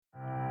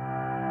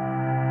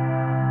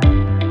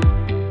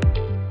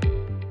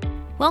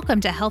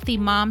Welcome to Healthy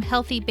Mom,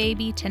 Healthy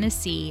Baby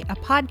Tennessee, a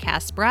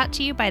podcast brought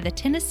to you by the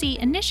Tennessee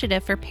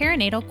Initiative for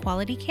Perinatal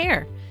Quality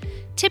Care.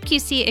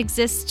 TIPQC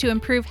exists to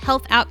improve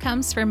health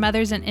outcomes for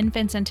mothers and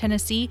infants in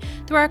Tennessee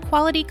through our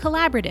Quality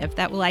Collaborative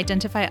that will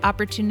identify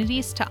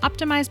opportunities to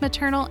optimize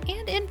maternal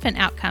and infant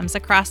outcomes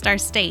across our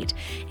state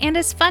and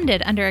is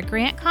funded under a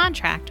grant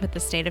contract with the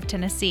state of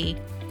Tennessee.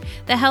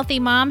 The Healthy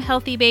Mom,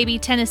 Healthy Baby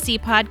Tennessee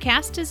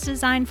podcast is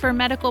designed for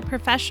medical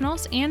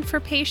professionals and for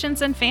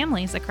patients and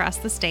families across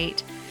the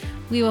state.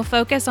 We will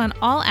focus on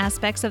all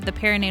aspects of the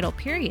perinatal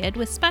period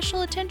with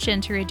special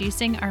attention to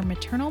reducing our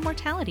maternal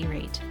mortality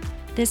rate.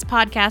 This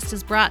podcast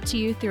is brought to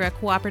you through a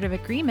cooperative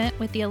agreement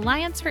with the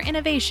Alliance for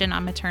Innovation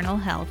on Maternal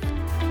Health.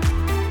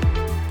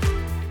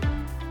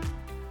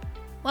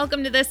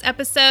 Welcome to this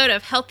episode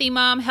of Healthy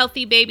Mom,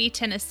 Healthy Baby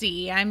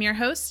Tennessee. I'm your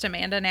host,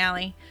 Amanda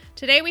Nally.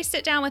 Today we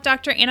sit down with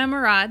Dr. Anna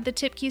Murad, the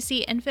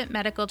TIPQC Infant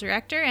Medical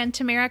Director, and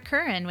Tamara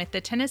Curran with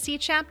the Tennessee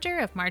chapter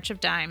of March of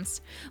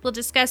Dimes. We'll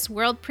discuss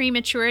World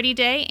Prematurity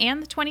Day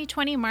and the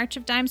 2020 March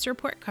of Dimes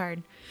report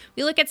card.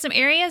 We look at some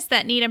areas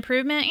that need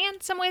improvement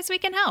and some ways we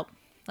can help.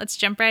 Let's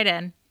jump right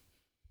in.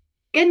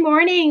 Good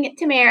morning,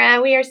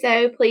 Tamara. We are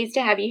so pleased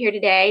to have you here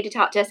today to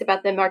talk to us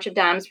about the March of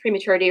Dimes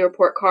Prematurity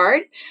Report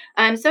Card.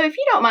 So if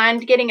you don't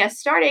mind getting us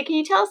started, can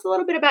you tell us a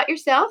little bit about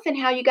yourself and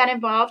how you got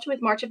involved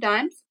with March of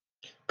Dimes?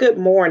 Good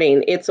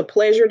morning. It's a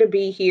pleasure to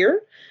be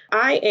here.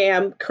 I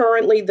am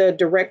currently the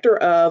Director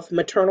of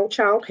Maternal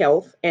Child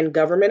Health and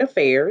Government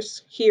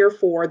Affairs here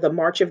for the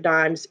March of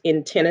Dimes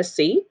in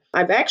Tennessee.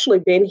 I've actually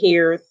been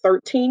here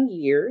 13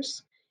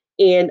 years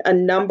in a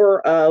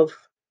number of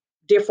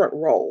different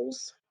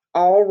roles,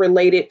 all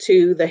related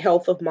to the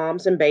health of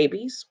moms and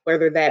babies,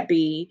 whether that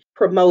be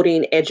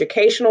promoting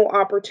educational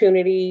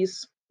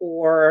opportunities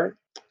or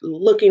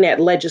looking at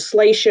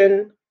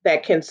legislation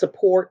that can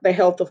support the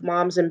health of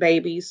moms and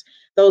babies.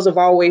 Those have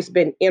always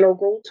been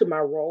integral to my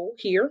role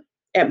here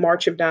at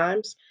March of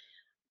Dimes.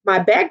 My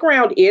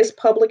background is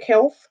public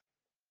health,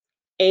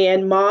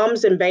 and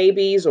moms and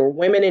babies or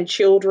women and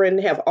children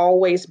have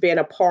always been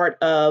a part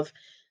of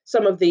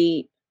some of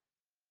the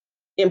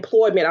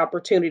employment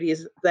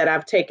opportunities that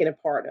I've taken a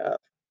part of.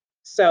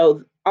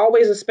 So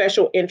always a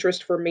special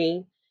interest for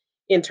me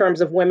in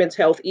terms of women's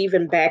health,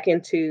 even back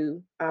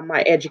into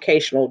my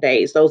educational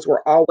days. Those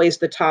were always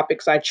the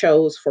topics I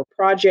chose for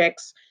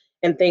projects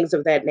and things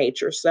of that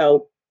nature.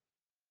 So,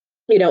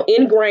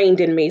 ingrained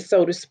in me,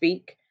 so to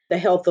speak, the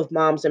health of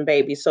moms and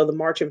babies. So the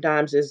March of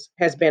Dimes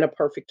has been a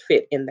perfect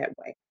fit in that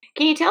way.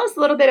 Can you tell us a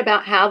little bit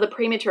about how the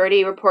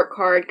Prematurity Report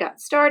Card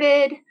got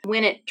started,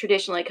 when it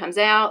traditionally comes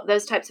out,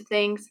 those types of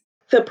things?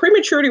 The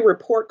Prematurity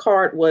Report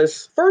Card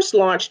was first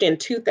launched in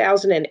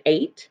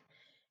 2008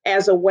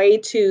 as a way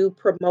to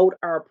promote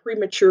our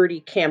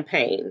prematurity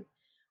campaign.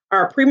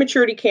 Our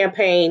prematurity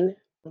campaign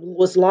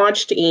was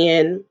launched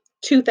in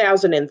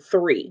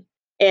 2003.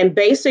 And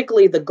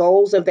basically, the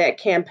goals of that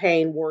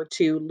campaign were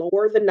to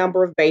lower the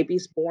number of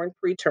babies born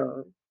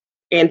preterm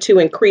and to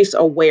increase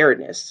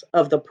awareness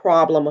of the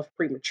problem of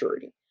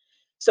prematurity.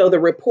 So the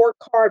report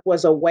card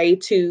was a way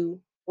to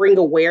bring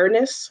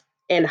awareness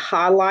and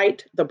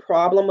highlight the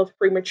problem of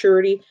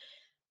prematurity,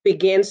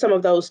 begin some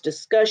of those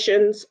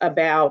discussions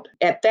about,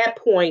 at that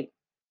point,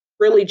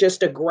 really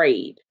just a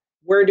grade.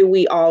 Where do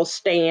we all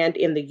stand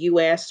in the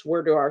US?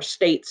 Where do our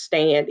states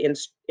stand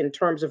in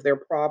terms of their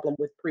problem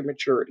with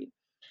prematurity?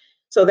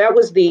 So that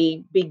was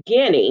the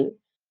beginning.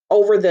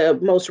 Over the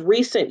most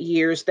recent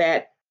years,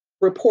 that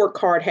report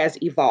card has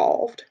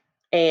evolved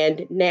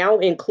and now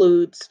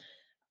includes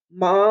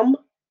mom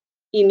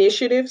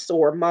initiatives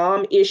or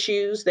mom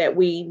issues that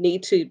we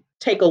need to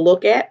take a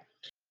look at.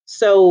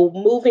 So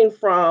moving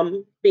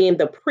from being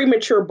the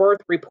premature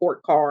birth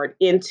report card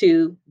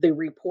into the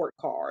report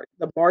card,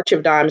 the March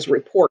of Dimes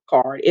report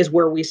card is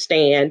where we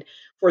stand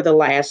for the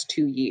last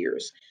 2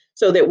 years,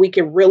 so that we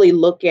can really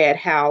look at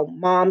how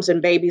moms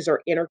and babies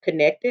are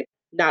interconnected,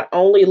 not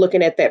only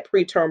looking at that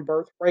preterm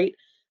birth rate,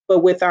 but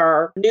with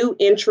our new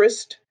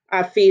interest,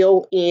 I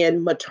feel,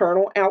 in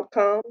maternal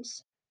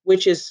outcomes,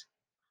 which is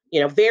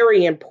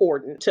very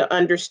important to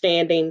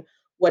understanding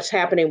what's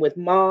happening with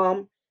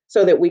mom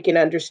so that we can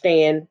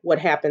understand what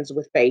happens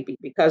with baby,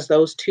 because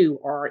those two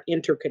are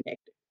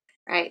interconnected.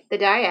 Right, the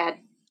dyad.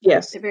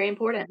 Yes. They're very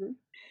important. Mhm.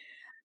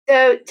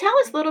 So tell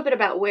us a little bit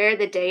about where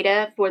the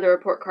data for the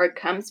report card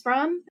comes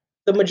from.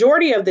 The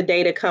majority of the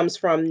data comes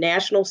from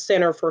National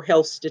Center for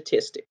Health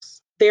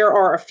Statistics. There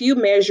are a few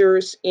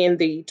measures in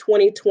the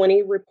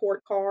 2020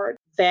 report card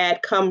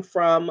that come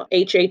from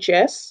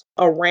HHS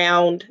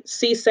around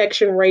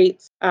C-section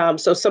rates.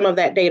 So some of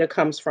that data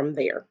comes from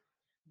there.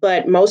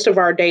 But most of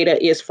our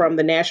data is from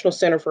the National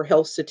Center for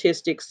Health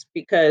Statistics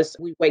because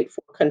we wait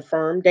for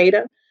confirmed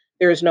data.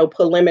 There is no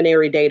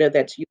preliminary data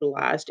that's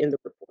utilized in the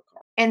report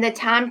card. And the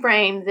time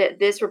frame that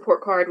this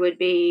report card would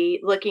be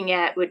looking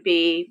at would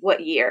be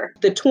what year?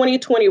 The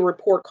 2020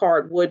 report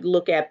card would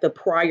look at the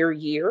prior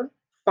year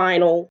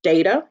final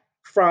data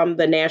from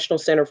the National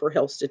Center for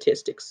Health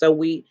Statistics. So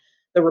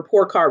the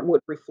report card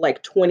would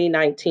reflect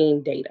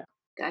 2019 data.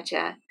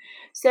 Gotcha.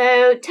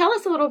 So tell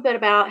us a little bit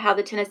about how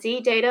the Tennessee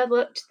data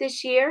looked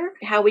this year,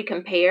 how we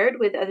compared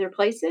with other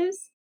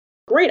places.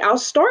 Great. I'll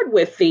start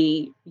with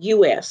the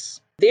US.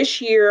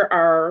 This year,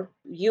 our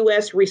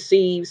US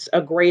receives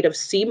a grade of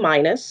C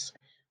minus,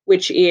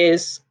 which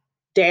is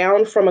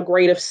down from a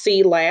grade of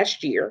C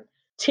last year.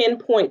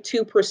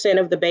 10.2%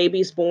 of the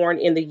babies born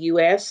in the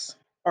US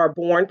are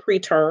born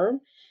preterm,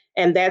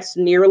 and that's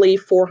nearly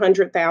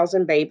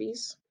 400,000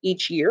 babies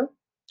each year.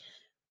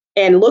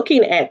 And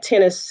looking at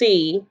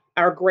Tennessee,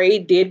 our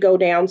grade did go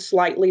down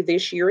slightly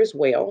this year as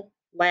well.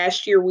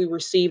 Last year, we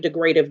received a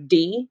grade of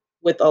D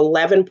with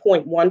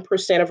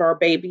 11.1% of our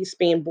babies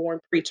being born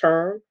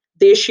preterm.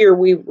 This year,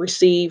 we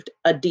received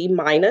a D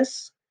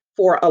minus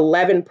for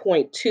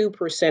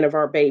 11.2% of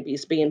our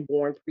babies being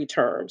born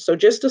preterm. So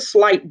just a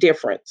slight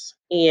difference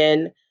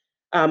in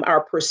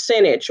our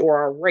percentage or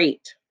our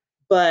rate,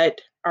 but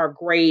our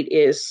grade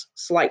is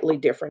slightly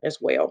different as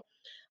well.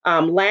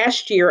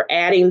 Last year,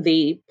 adding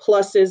the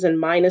pluses and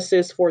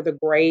minuses for the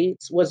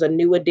grades was a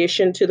new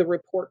addition to the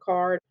report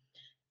card,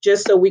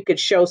 just so we could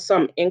show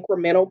some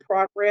incremental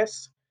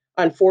progress.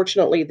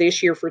 Unfortunately,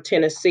 this year for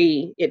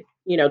Tennessee, it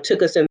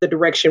took us in the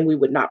direction we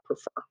would not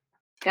prefer.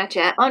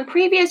 Gotcha. On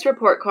previous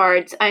report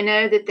cards, I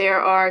know that there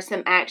are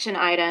some action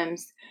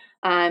items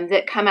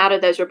that come out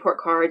of those report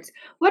cards.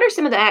 What are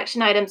some of the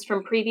action items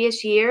from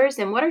previous years,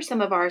 and what are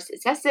some of our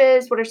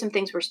successes? What are some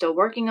things we're still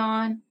working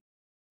on?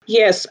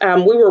 Yes,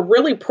 we were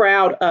really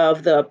proud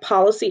of the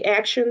policy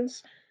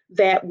actions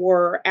that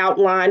were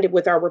outlined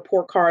with our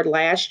report card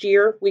last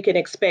year. We can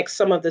expect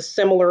some of the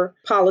similar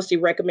policy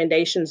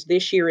recommendations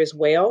this year as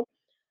well.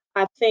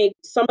 I think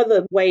some of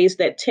the ways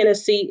that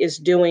Tennessee is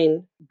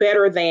doing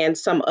better than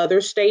some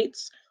other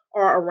states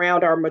are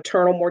around our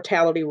maternal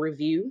mortality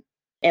review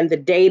and the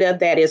data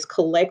that is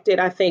collected.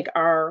 I think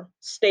our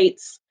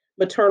state's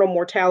maternal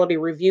mortality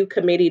review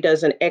committee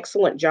does an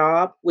excellent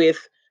job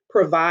with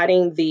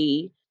providing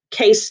the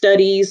case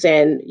studies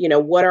and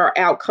what our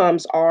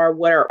outcomes are,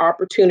 what our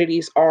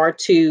opportunities are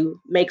to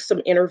make some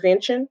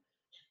intervention,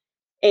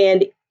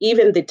 and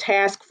even the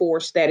task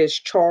force that is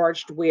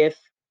charged with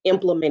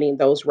implementing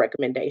those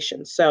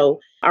recommendations.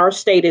 So our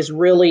state is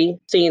really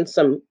seeing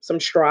some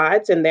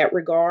strides in that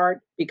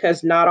regard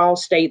because not all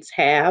states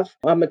have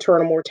a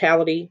maternal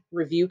mortality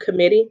review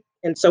committee,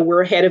 and so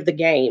we're ahead of the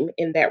game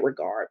in that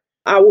regard.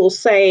 I will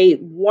say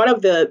one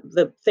of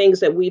the things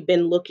that we've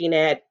been looking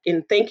at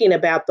in thinking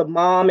about the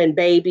mom and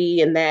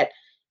baby and that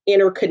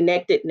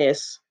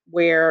interconnectedness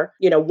where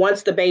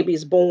once the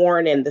baby's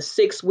born and the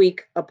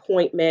 6-week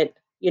appointment,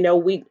 we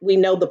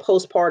know the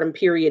postpartum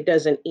period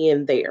doesn't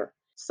end there.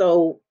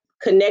 So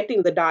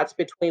connecting the dots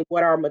between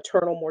what our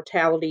maternal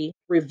mortality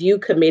review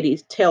committee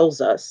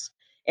tells us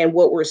and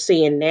what we're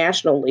seeing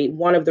nationally,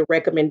 one of the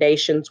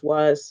recommendations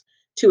was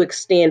to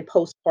extend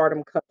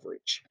postpartum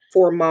coverage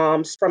for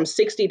moms from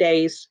 60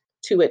 days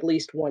to at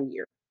least 1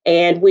 year.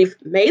 And we've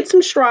made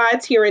some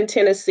strides here in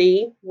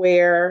Tennessee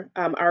where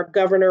our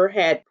governor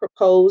had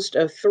proposed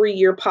a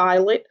 3-year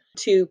pilot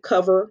to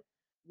cover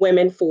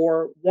women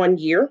for 1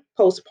 year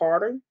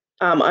postpartum.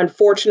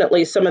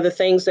 Unfortunately, some of the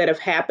things that have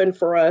happened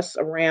for us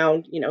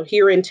around,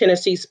 here in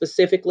Tennessee,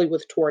 specifically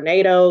with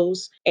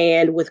tornadoes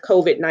and with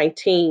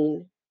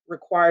COVID-19,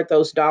 required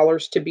those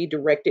dollars to be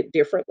directed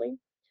differently.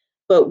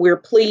 But we're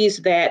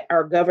pleased that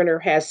our governor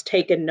has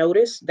taken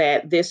notice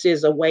that this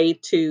is a way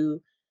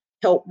to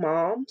help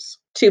moms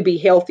to be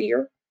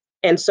healthier.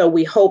 And so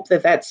we hope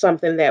that that's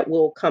something that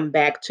will come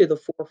back to the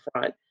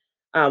forefront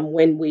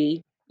when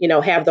we,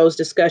 have those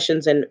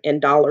discussions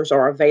and dollars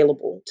are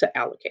available to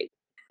allocate.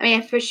 I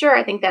mean, for sure,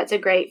 I think that's a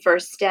great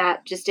first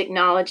step, just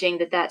acknowledging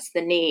that that's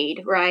the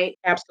need, right?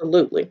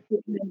 Absolutely.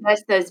 If you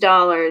invest those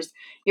dollars,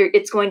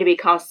 it's going to be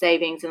cost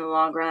savings in the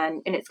long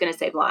run, and it's going to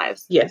save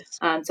lives. Yes.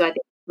 So I think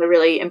it's a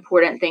really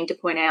important thing to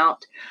point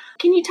out.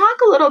 Can you talk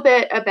a little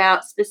bit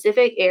about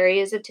specific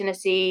areas of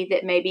Tennessee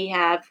that maybe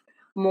have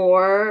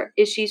more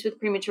issues with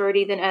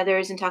prematurity than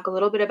others, and talk a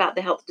little bit about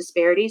the health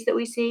disparities that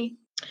we see?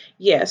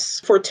 Yes,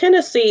 for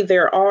Tennessee,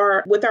 there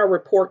are, with our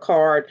report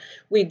card,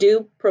 we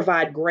do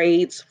provide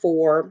grades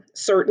for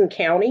certain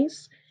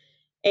counties,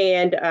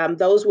 and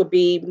those would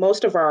be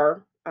most of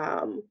our,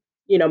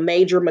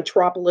 major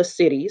metropolis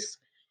cities.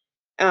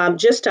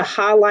 Just to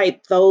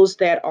highlight those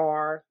that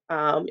are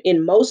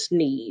in most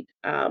need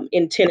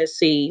in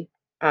Tennessee,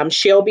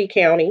 Shelby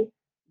County,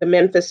 the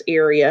Memphis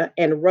area,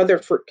 and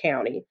Rutherford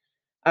County,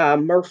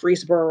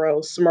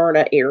 Murfreesboro,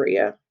 Smyrna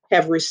area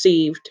have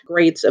received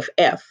grades of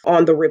F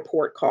on the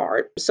report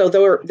card. So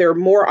there are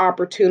more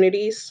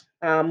opportunities,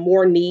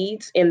 more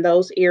needs in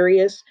those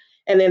areas.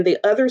 And then the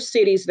other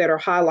cities that are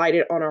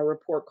highlighted on our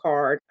report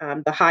card,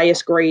 the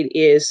highest grade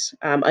is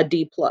a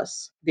D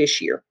plus this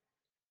year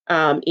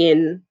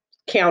in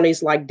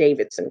counties like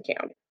Davidson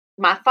County.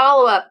 My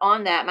follow up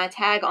on that, my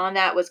tag on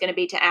that was going to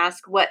be to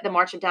ask what the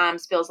March of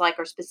Dimes feels like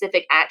or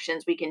specific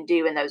actions we can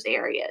do in those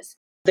areas.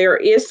 There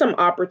is some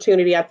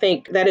opportunity. I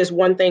think that is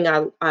one thing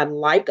I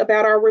like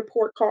about our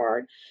report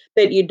card,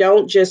 that you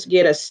don't just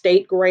get a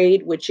state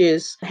grade, which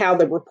is how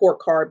the report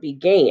card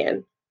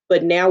began,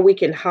 but now we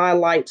can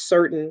highlight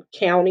certain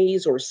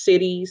counties or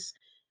cities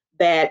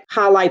that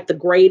highlight the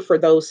grade for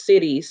those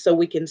cities so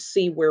we can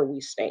see where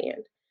we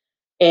stand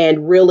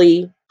and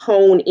really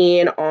hone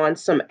in on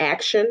some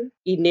action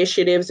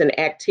initiatives and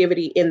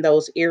activity in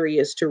those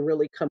areas to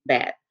really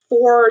combat.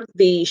 For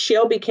the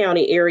Shelby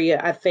County area,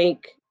 I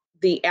think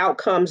the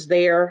outcomes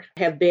there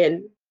have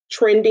been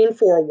trending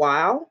for a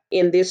while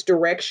in this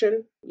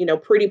direction.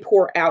 Pretty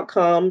poor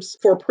outcomes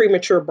for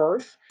premature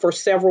birth for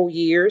several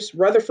years.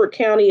 Rutherford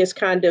County is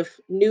kind of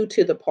new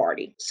to the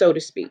party, so to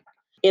speak.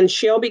 In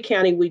Shelby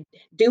County, we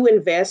do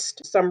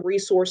invest some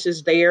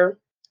resources there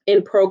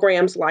in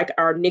programs like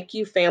our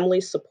NICU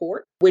Family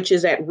Support, which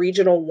is at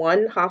Regional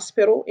One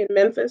Hospital in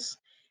Memphis.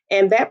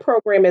 And that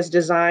program is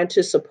designed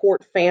to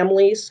support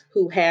families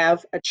who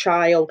have a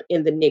child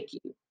in the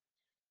NICU.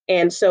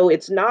 And so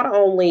it's not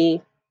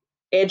only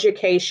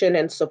education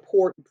and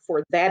support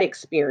for that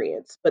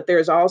experience, but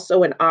there's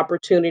also an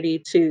opportunity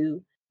to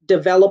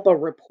develop a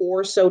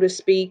rapport, so to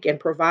speak, and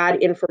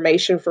provide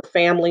information for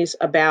families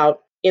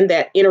about in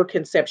that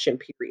interconception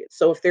period.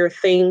 So if there are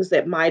things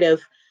that might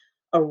have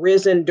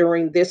arisen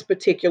during this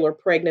particular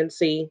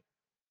pregnancy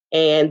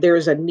and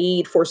there's a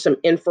need for some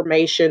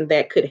information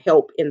that could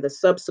help in the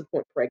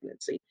subsequent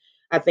pregnancy,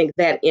 I think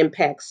that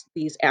impacts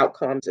these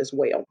outcomes as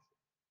well.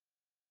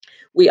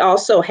 We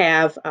also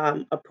have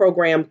a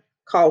program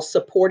called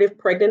Supportive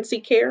Pregnancy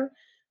Care,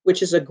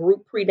 which is a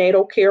group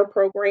prenatal care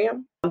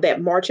program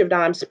that March of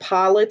Dimes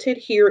piloted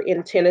here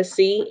in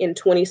Tennessee in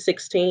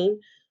 2016.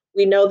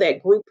 We know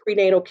that group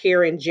prenatal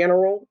care in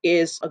general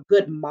is a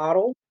good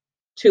model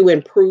to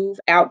improve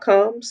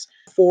outcomes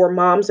for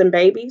moms and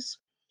babies.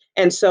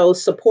 And so,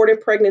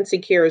 Supportive Pregnancy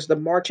Care is the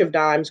March of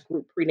Dimes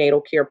group prenatal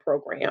care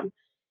program.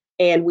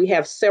 And we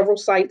have several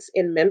sites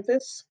in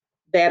Memphis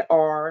that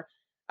are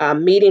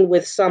meeting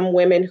with some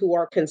women who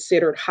are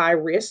considered high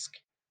risk,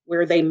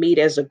 where they meet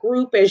as a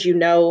group, as you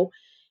know,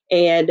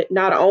 and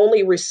not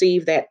only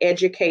receive that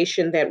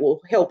education that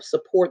will help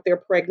support their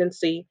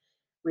pregnancy,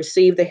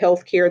 receive the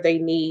health care they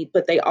need,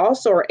 but they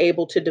also are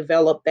able to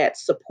develop that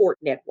support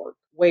network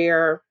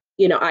where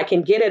I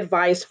can get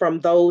advice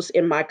from those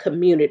in my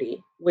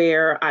community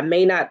where I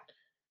may not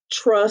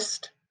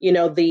trust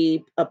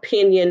the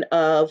opinion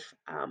of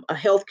a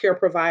healthcare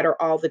provider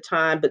all the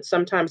time, but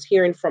sometimes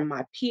hearing from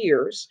my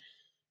peers,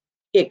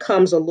 it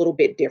comes a little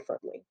bit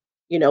differently.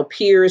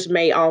 Peers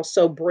may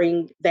also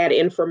bring that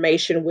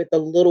information with a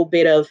little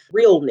bit of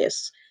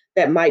realness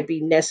that might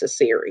be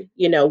necessary,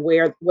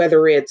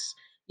 whether it's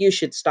you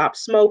should stop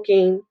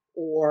smoking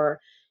or,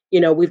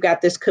 we've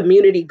got this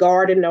community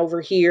garden over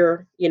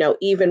here,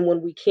 even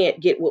when we can't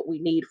get what we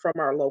need from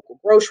our local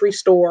grocery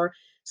store.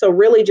 So,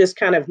 really just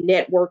kind of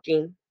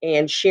networking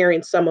and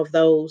sharing some of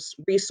those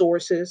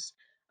resources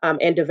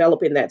and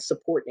developing that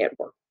support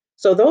network.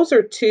 So, those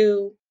are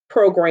two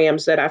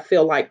programs that I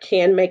feel like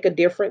can make a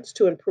difference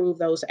to improve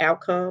those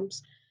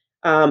outcomes.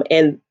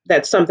 And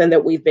that's something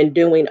that we've been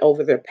doing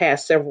over the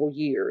past several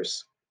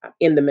years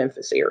in the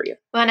Memphis area.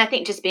 Well, and I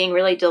think just being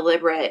really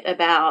deliberate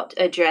about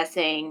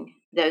addressing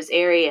those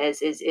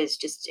areas is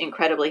just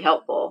incredibly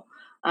helpful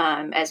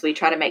as we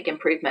try to make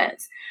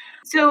improvements.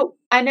 So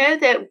I know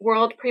that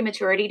World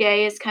Prematurity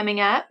Day is coming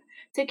up.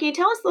 So can you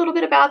tell us a little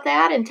bit about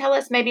that and tell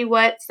us maybe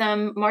what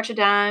some March of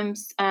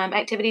Dimes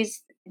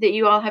activities that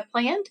you all have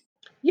planned?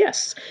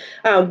 Yes.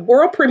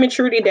 World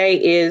Prematurity Day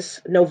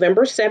is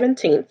November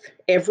 17th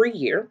every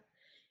year.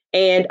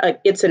 And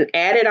it's an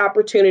added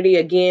opportunity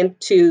again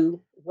to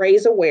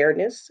raise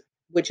awareness,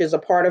 which is a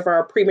part of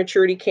our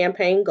prematurity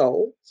campaign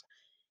goals.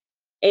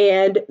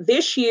 And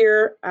this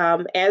year,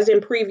 as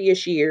in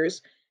previous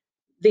years,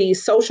 the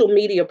social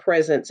media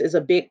presence is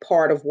a big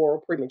part of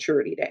World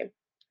Prematurity Day.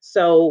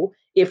 So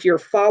if you're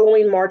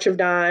following March of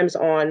Dimes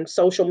on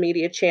social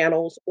media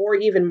channels or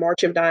even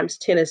March of Dimes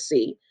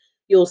Tennessee,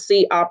 you'll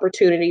see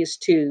opportunities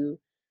to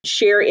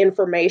share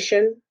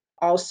information.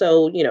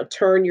 Also,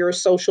 turn your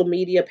social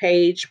media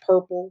page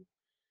purple.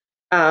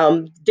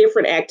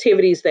 Different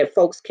activities that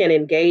folks can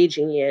engage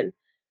in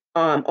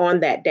on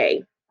that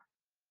day.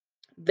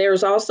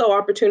 There's also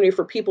opportunity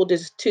for people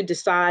to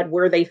decide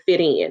where they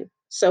fit in.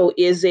 So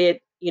is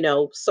it,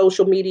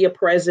 social media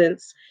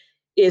presence?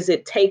 Is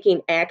it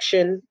taking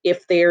action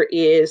if there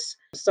is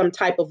some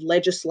type of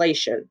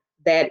legislation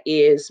that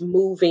is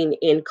moving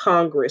in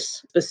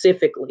Congress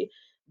specifically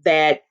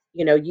that,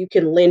 you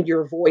can lend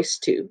your voice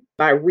to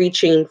by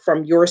reaching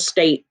from your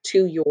state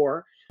to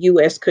your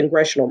US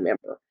congressional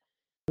member?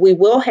 We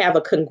will have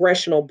a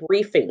congressional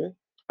briefing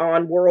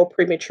on World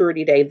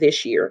Prematurity Day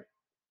this year,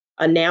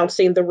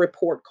 announcing the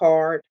report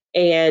card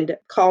and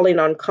calling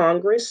on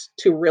Congress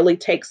to really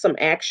take some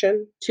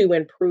action to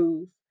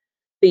improve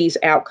these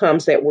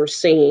outcomes that we're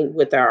seeing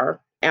with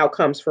our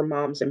outcomes for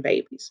moms and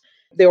babies.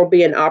 There will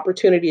be an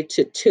opportunity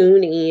to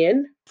tune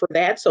in for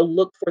that. So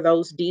look for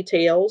those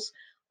details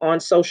on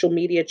social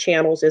media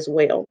channels as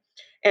well.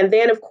 And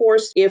then, of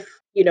course, if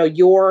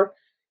your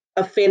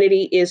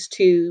affinity is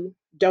to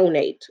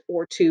donate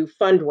or to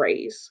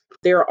fundraise,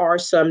 there are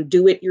some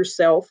do it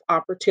yourself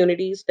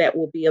opportunities that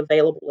will be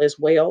available as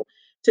well.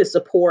 to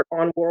support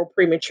on World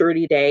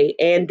Prematurity Day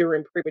and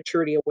during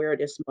Prematurity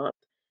Awareness Month,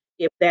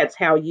 if that's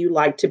how you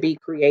like to be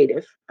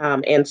creative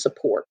and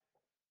support.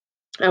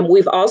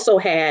 We've also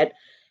had,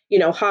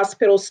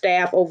 hospital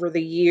staff over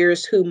the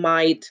years who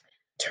might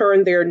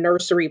turn their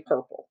nursery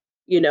purple,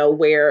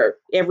 where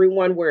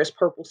everyone wears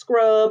purple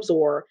scrubs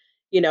or,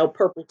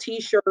 purple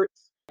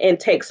t-shirts and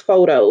takes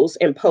photos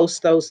and posts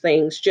those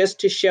things just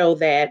to show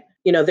that,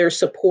 they're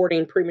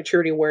supporting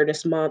Prematurity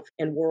Awareness Month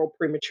and World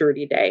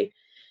Prematurity Day.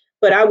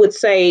 But I would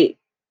say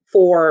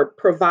for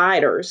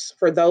providers,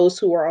 for those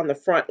who are on the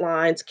front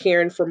lines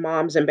caring for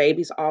moms and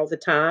babies all the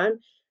time,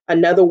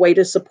 another way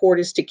to support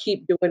is to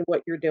keep doing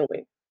what you're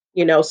doing,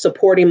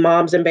 supporting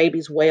moms and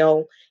babies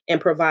well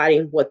and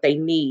providing what they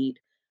need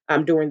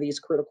during these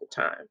critical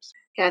times.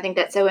 Yeah, I think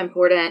that's so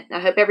important. I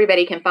hope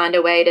everybody can find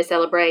a way to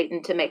celebrate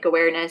and to make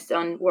awareness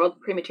on World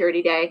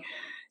Prematurity Day.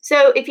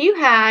 So, if you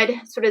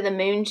had sort of the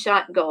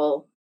moonshot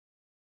goal,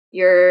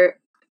 your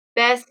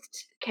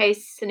best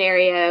case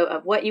scenario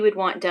of what you would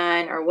want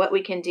done or what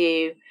we can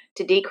do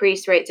to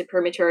decrease rates of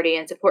prematurity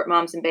and support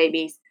moms and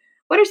babies,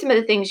 what are some of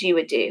the things you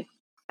would do?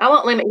 I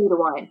won't limit you to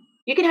one.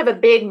 You can have a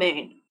big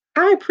moon.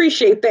 I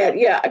appreciate that.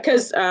 Yeah,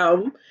 because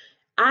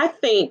I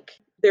think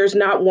there's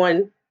not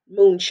one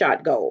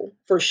moonshot goal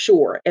for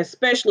sure,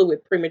 especially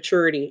with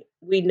prematurity.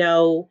 We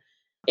know,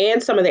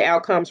 and some of the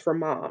outcomes for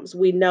moms,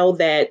 we know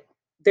that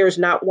there's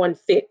not one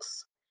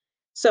fix.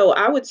 So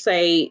I would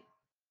say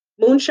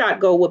moonshot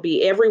goal would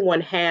be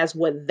everyone has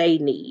what they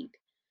need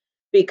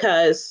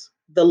because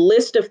the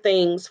list of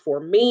things for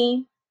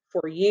me,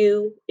 for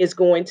you, is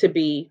going to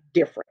be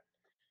different.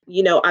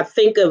 I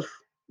think of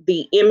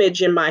the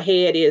image in my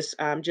head is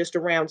just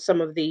around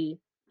some of the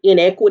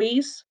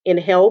inequities in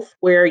health,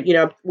 where,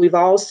 we've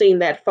all seen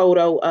that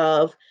photo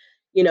of,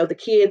 the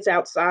kids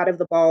outside of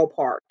the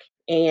ballpark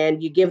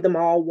and you give them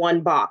all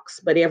one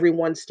box, but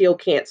everyone still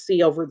can't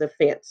see over the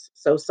fence.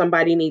 So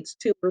somebody needs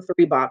two or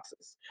three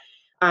boxes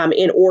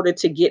in order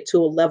to get to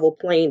a level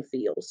playing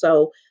field.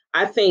 So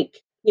I think,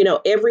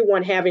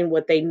 everyone having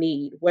what they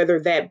need, whether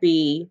that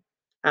be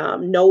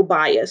no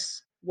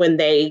bias when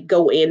they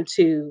go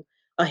into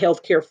a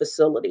healthcare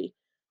facility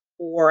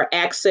or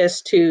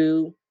access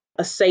to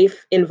a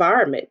safe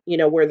environment,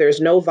 where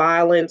there's no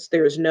violence,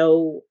 there's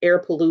no air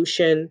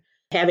pollution,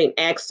 having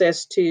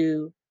access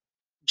to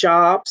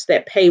jobs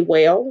that pay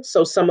well.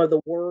 So some of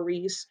the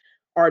worries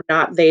are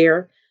not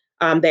there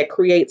that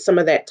create some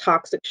of that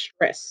toxic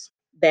stress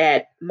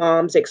that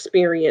moms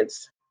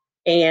experience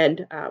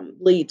and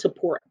lead to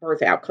poor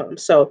birth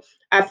outcomes. So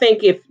I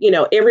think if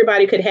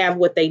everybody could have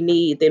what they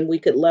need, then we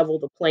could level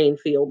the playing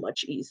field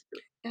much easier.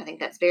 I think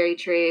that's very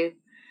true.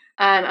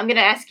 I'm going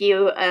to ask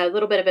you a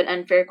little bit of an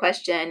unfair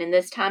question. In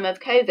this time of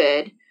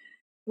COVID,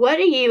 what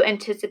do you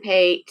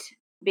anticipate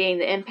being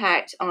the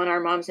impact on our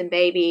moms and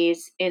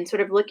babies and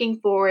sort of looking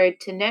forward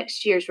to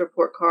next year's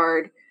report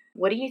card?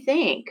 What do you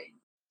think?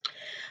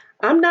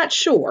 I'm not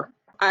sure.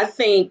 I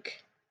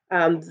think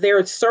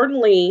there's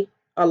certainly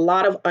a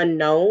lot of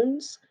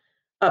unknowns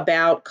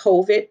about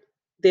COVID,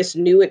 this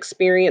new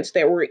experience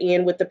that we're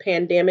in with the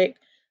pandemic.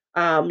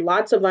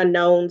 Lots of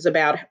unknowns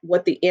about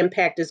what the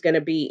impact is going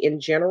to be in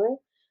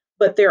general.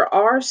 But there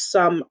are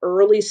some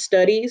early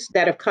studies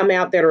that have come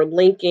out that are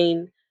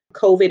linking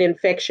COVID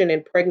infection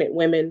in pregnant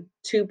women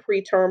to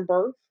preterm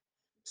birth.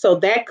 So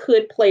that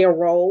could play a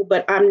role,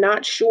 but I'm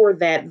not sure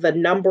that the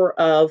number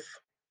of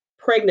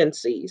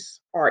pregnancies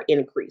are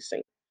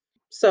increasing.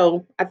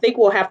 So I think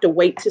we'll have to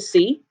wait to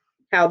see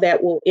how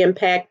that will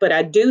impact. But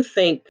I do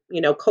think,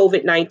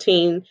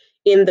 COVID-19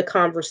 in the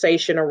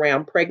conversation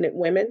around pregnant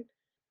women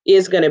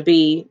is going to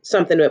be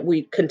something that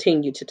we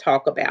continue to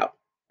talk about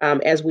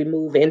as we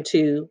move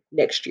into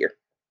next year.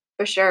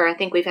 For sure. I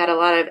think we've had a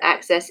lot of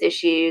access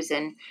issues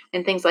and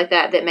things like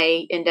that that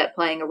may end up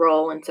playing a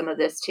role in some of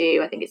this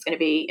too. I think it's going to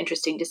be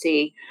interesting to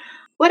see.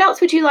 What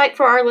else would you like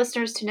for our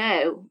listeners to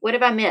know? What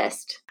have I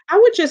missed? I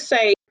would just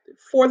say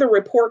for the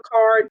report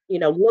card,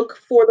 look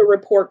for the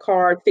report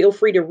card. Feel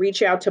free to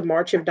reach out to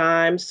March of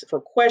Dimes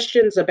for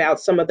questions about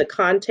some of the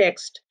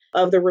context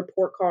of the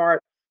report card.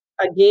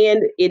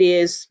 Again, it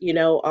is,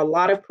 a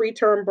lot of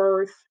preterm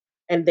birth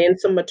and then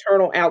some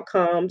maternal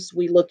outcomes.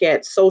 We look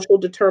at social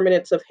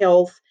determinants of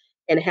health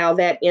and how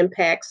that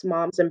impacts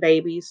moms and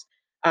babies.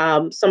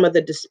 Some of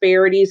the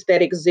disparities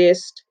that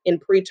exist in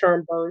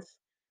preterm birth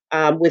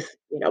with,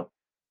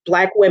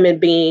 Black women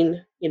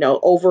being,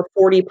 over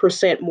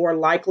 40% more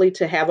likely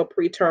to have a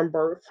preterm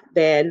birth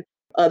than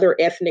other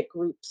ethnic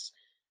groups.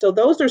 So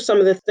those are some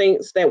of the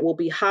things that will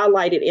be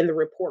highlighted in the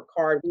report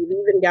card. We've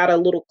even got a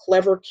little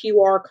clever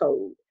QR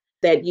code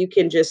that you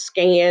can just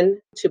scan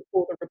to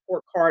pull the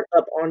report card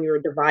up on your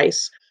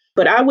device.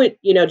 But I would,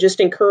 just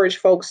encourage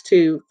folks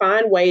to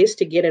find ways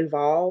to get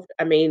involved.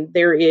 I mean,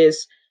 there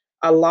is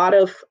a lot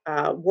of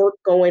work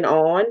going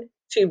on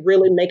to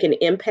really make an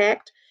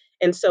impact.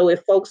 And so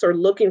if folks are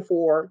looking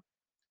for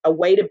a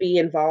way to be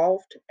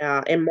involved,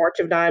 and March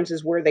of Dimes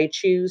is where they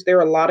choose, there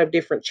are a lot of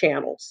different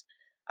channels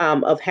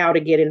of how to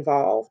get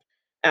involved.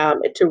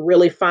 to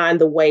really find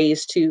the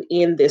ways to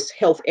end this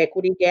health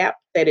equity gap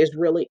that is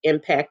really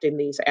impacting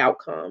these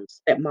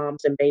outcomes that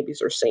moms and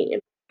babies are seeing.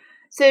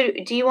 So,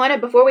 do you want to,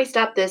 before we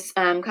stop this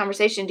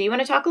conversation, do you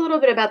want to talk a little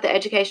bit about the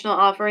educational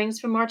offerings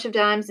from March of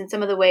Dimes and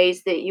some of the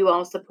ways that you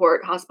all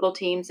support hospital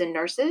teams and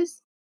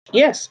nurses?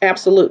 Yes,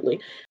 absolutely.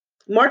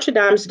 March of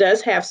Dimes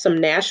does have some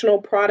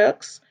national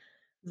products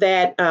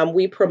that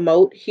we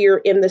promote here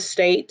in the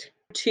state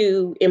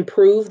to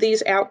improve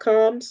these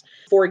outcomes.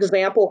 For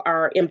example,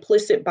 our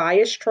implicit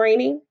bias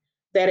training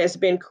that has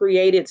been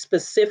created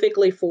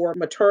specifically for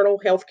maternal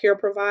health care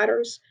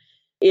providers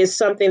is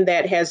something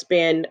that has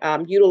been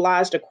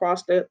utilized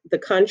across the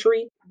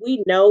country.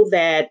 We know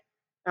that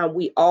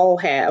we all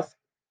have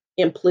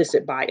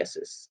implicit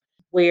biases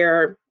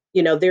where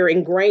they're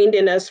ingrained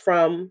in us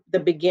from the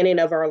beginning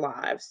of our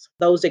lives.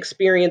 Those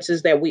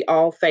experiences that we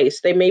all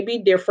face, they may be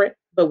different,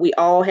 but we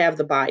all have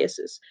the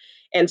biases.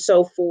 And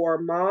so for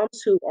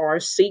moms who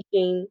are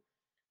seeking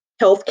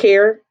health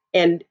care,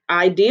 and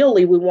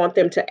ideally we want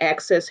them to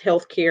access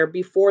health care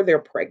before they're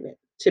pregnant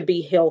to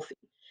be healthy.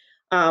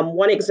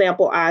 One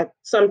example I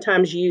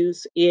sometimes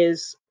use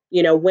is,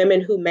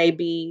 women who may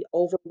be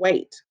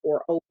overweight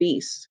or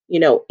obese,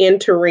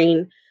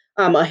 entering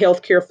a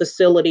healthcare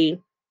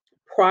facility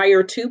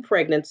prior to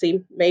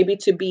pregnancy, maybe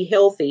to be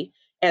healthy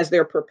as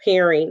they're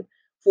preparing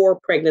for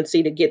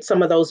pregnancy to get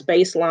some of those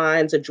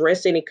baselines,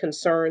 address any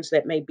concerns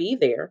that may be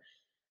there,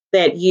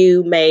 that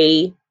you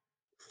may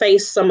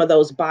face some of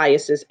those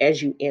biases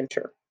as you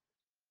enter.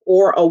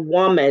 Or a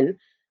woman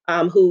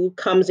who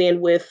comes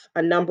in with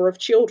a number of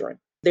children.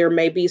 There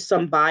may be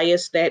some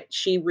bias that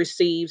she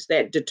receives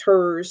that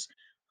deters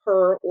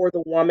her or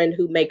the woman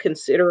who may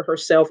consider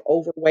herself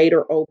overweight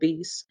or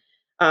obese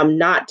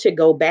not to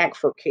go back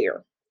for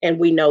care. And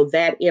we know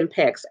that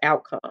impacts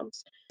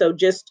outcomes. So,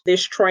 just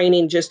this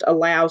training just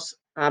allows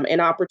an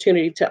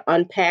opportunity to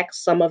unpack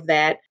some of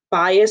that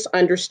bias,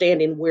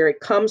 understanding where it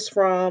comes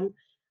from,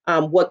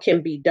 what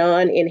can be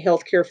done in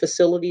healthcare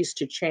facilities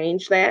to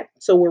change that.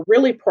 So we're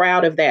really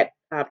proud of that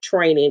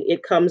training.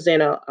 It comes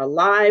in a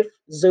live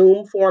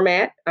Zoom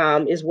format,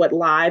 is what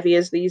live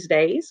is these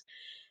days,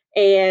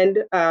 and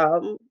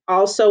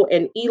also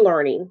an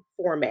e-learning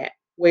format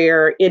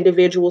where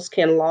individuals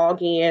can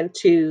log in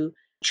to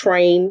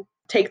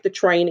take the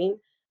training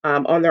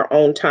on their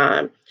own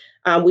time.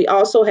 We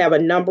also have a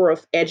number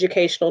of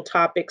educational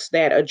topics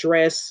that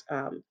address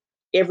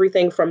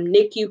everything from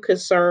NICU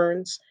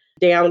concerns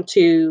down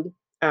to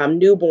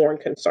newborn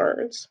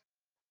concerns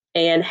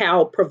and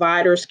how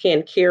providers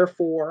can care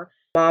for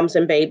moms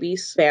and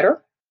babies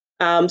better.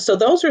 So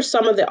those are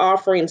some of the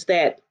offerings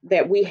that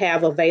we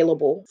have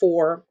available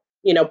for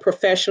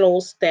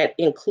professionals that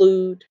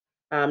include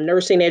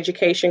nursing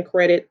education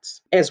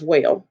credits as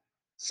well.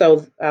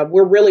 So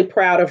we're really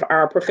proud of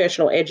our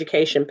professional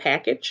education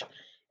package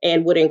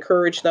and would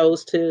encourage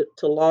those to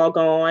log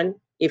on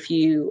if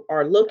you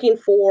are looking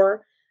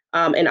for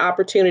an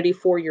opportunity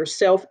for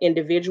yourself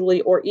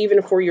individually or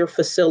even for your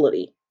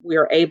facility. We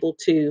are able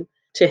to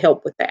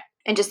help with that.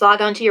 And just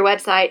log on to your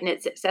website and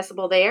it's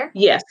accessible there?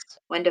 Yes.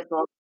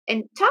 Wonderful.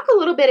 And talk a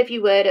little bit, if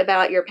you would,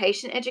 about your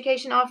patient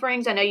education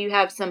offerings. I know you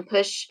have some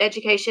push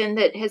education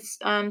that has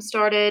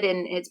started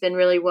and it's been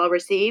really well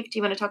received. Do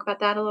you want to talk about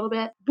that a little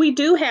bit? We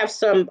do have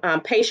some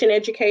patient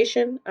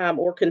education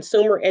or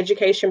consumer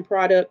education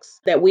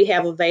products that we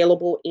have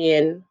available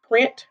in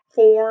print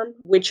form,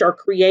 which are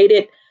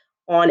created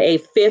on a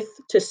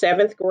fifth to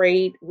seventh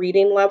grade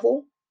reading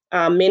level.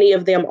 Many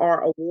of them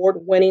are award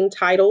winning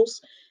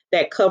titles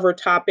that cover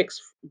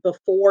topics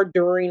before,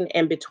 during,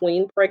 and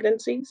between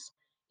pregnancies,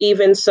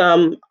 even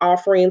some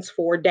offerings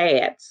for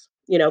dads,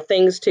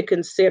 things to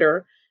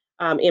consider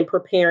in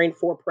preparing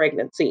for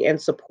pregnancy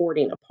and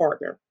supporting a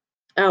partner.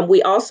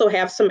 We also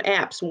have some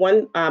apps.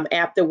 One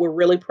app that we're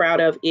really proud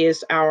of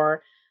is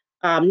our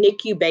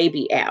NICU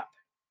Baby app,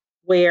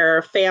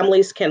 where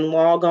families can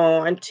log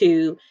on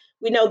to.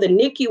 We know the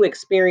NICU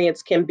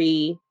experience can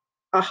be,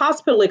 a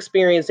hospital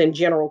experience in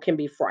general can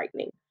be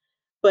frightening,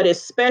 but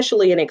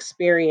especially an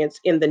experience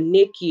in the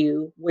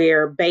NICU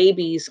where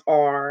babies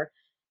are,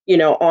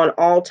 on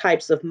all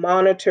types of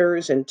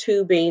monitors and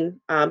tubing,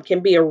 can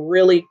be a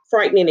really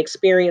frightening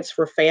experience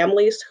for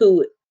families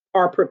who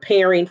are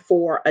preparing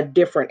for a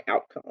different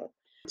outcome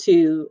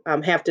to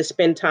have to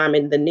spend time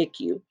in the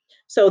NICU.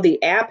 So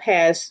the app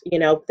has,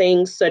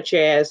 things such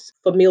as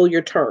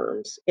familiar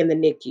terms in the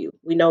NICU.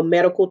 We know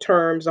medical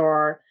terms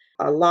are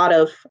a lot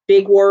of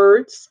big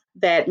words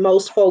that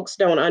most folks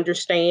don't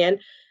understand.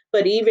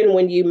 But even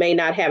when you may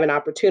not have an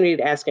opportunity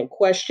to ask a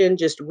question,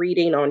 just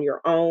reading on your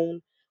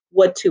own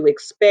what to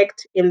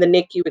expect in the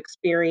NICU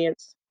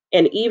experience,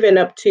 and even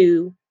up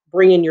to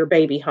bringing your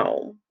baby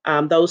home.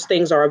 Those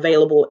things are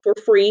available for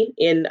free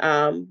in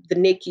the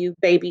NICU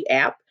Baby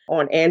app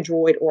on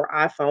Android or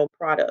iPhone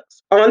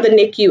products. On the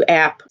NICU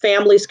app,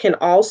 families can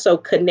also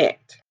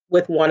connect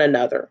with one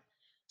another.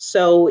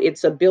 So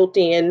it's a built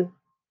in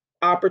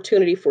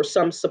opportunity for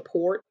some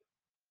support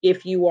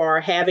if you are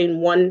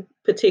having one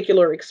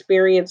particular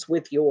experience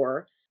with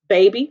your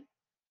baby.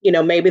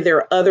 Maybe there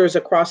are others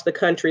across the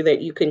country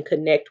that you can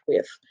connect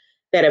with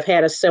that have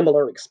had a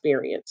similar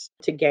experience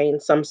to gain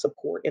some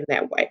support in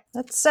that way.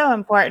 That's so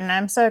important.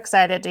 I'm so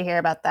excited to hear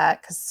about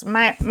that because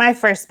my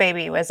first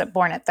baby was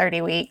born at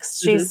 30 weeks.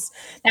 She's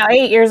now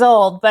 8 years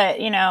old, but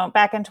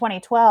back in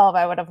 2012,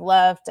 I would have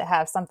loved to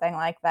have something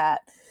like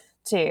that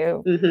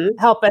to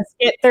help us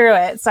get through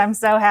it. So I'm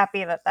so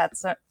happy that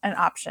that's an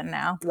option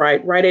now.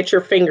 Right at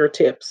your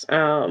fingertips.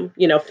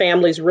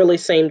 Families really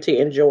seem to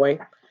enjoy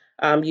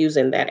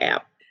using that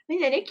app. I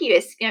mean, the NICU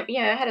is, I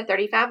had a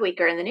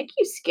 35-weeker, and the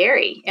NICU is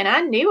scary. And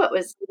I knew it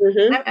was,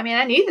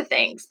 I knew the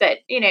things, but,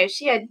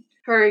 she had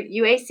her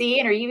UAC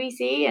and her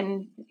UVC,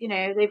 and,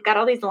 they've got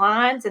all these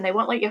lines and they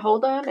won't let you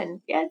hold them. And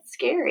yeah, it's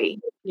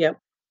scary. Yep.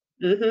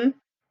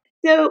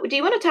 So, do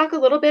you want to talk a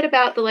little bit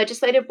about the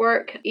legislative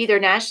work, either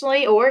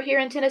nationally or here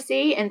in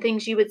Tennessee, and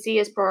things you would see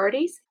as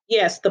priorities?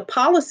 Yes, the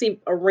policy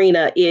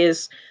arena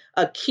is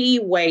a key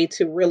way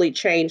to really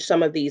change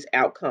some of these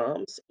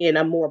outcomes in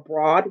a more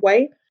broad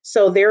way.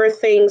 So there are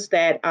things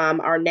that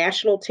our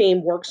national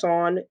team works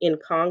on in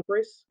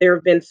Congress. There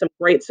have been some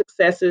great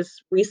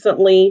successes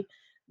recently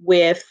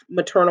with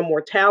maternal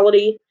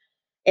mortality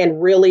and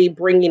really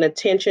bringing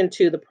attention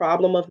to the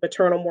problem of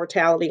maternal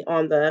mortality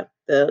on the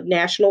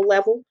national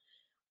level.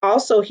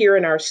 Also, here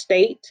in our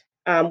state,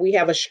 we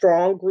have a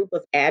strong group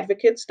of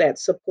advocates that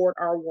support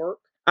our work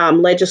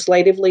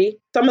legislatively.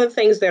 Some of the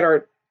things that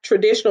are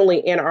traditionally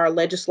in our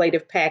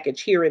legislative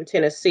package here in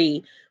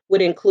Tennessee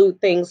would include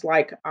things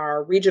like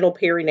our regional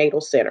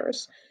perinatal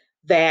centers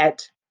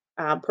that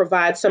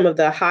provide some of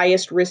the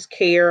highest risk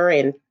care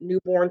and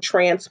newborn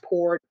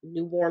transport,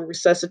 newborn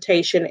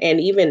resuscitation, and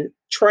even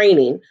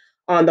training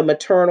on the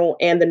maternal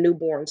and the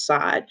newborn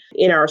side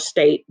in our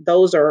state.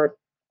 Those are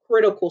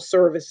critical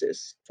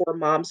services for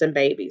moms and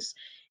babies,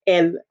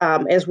 and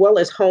as well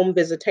as home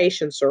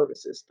visitation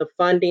services. The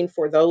funding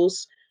for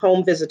those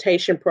home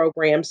visitation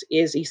programs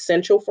is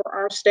essential for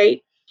our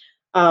state.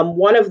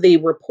 One of the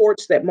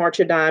reports that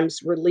March of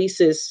Dimes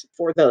releases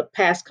for the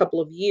past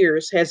couple of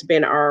years has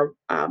been our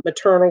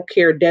maternal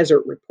care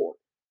desert report,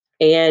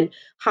 and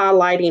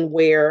highlighting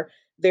where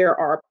there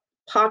are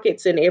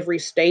pockets in every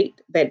state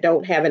that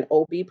don't have an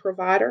OB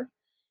provider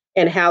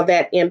and how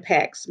that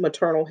impacts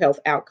maternal health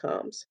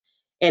outcomes.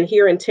 And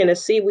here in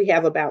Tennessee, we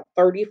have about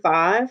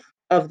 35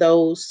 of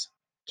those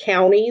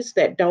counties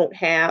that don't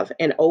have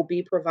an OB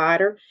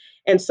provider.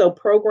 And so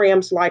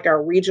programs like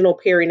our regional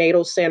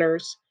perinatal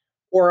centers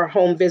or our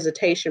home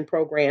visitation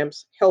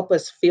programs help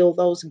us fill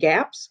those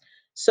gaps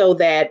so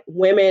that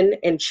women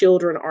and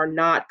children are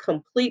not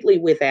completely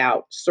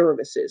without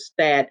services,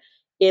 that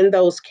in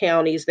those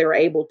counties, they're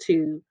able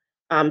to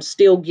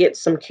still get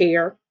some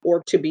care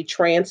or to be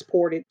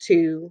transported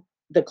to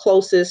the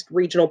closest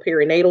regional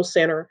perinatal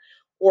center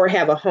or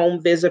have a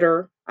home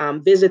visitor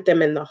visit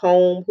them in the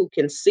home who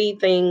can see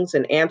things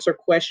and answer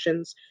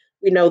questions.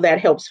 We know that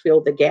helps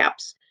fill the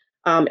gaps.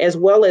 As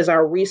well as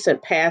our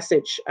recent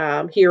passage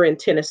here in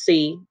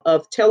Tennessee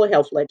of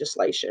telehealth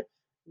legislation.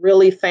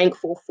 Really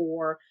thankful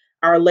for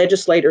our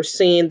legislators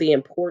seeing the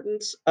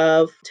importance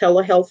of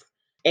telehealth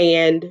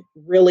and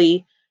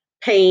really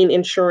paying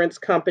insurance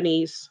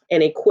companies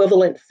an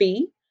equivalent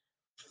fee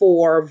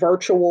for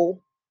virtual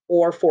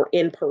or for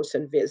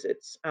in-person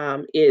visits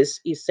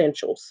is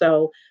essential.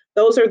 So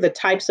those are the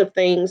types of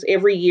things.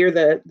 Every year,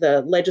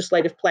 the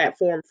legislative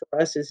platform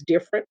for us is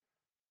different,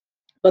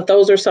 but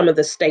those are some of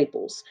the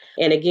staples.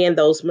 And again,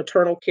 those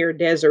maternal care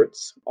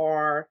deserts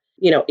are,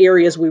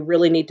 areas we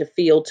really need to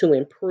fill to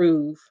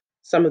improve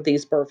some of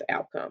these birth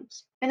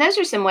outcomes. And those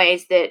are some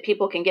ways that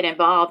people can get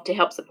involved to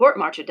help support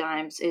March of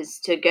Dimes, is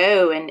to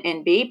go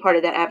and be part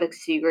of that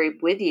advocacy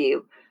group with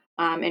you,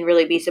 and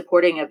really be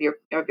supporting of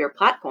your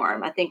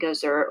platform. I think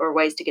those are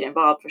ways to get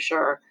involved for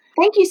sure.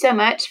 Thank you so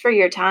much for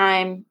your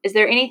time. Is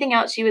there anything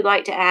else you would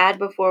like to add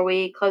before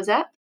we close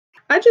up?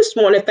 I just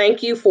want to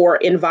thank you for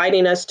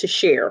inviting us to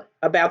share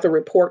about the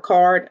report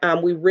card.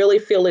 We really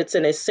feel it's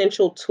an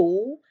essential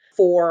tool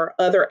for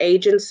other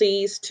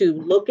agencies to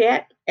look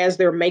at as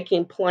they're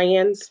making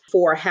plans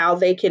for how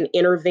they can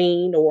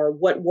intervene or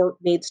what work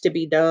needs to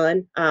be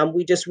done.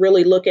 We just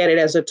really look at it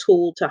as a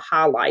tool to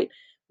highlight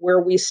where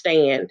we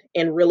stand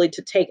and really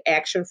to take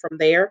action from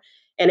there.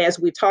 And as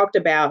we talked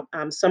about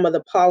some of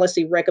the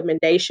policy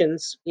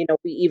recommendations, we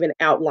even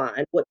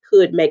outlined what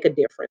could make a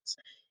difference.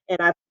 And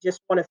I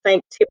just want to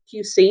thank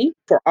TIPQC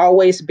for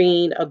always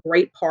being a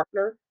great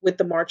partner with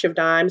the March of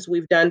Dimes.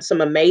 We've done some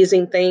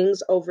amazing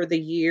things over the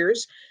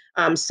years,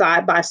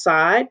 side by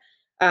side.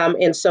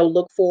 And so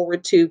look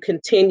forward to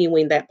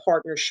continuing that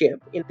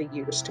partnership in the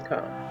years to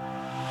come.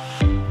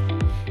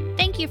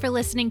 Thank you for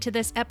listening to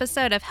this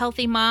episode of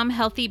Healthy Mom,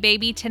 Healthy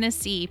Baby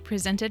Tennessee,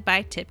 presented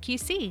by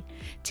TIPQC.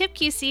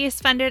 TIPQC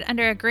is funded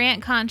under a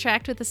grant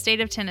contract with the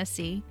state of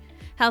Tennessee.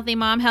 Healthy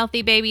Mom,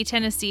 Healthy Baby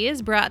Tennessee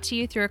is brought to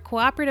you through a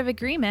cooperative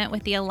agreement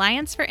with the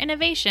Alliance for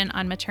Innovation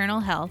on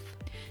Maternal Health.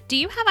 Do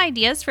you have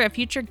ideas for a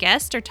future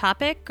guest or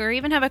topic, or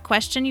even have a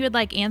question you would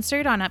like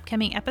answered on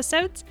upcoming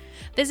episodes?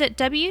 Visit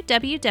www.tipqc.org,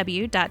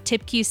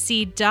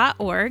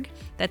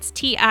 that's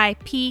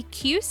TIPQC.org,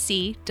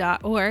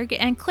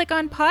 and click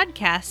on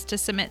Podcasts to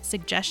submit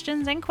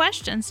suggestions and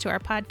questions to our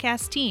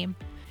podcast team.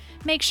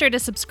 Make sure to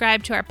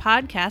subscribe to our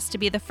podcast to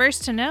be the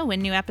first to know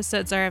when new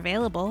episodes are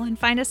available, and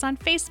find us on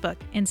Facebook,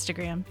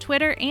 Instagram,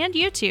 Twitter, and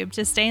YouTube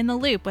to stay in the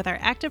loop with our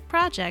active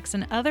projects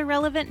and other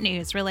relevant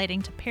news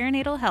relating to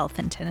perinatal health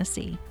in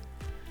Tennessee.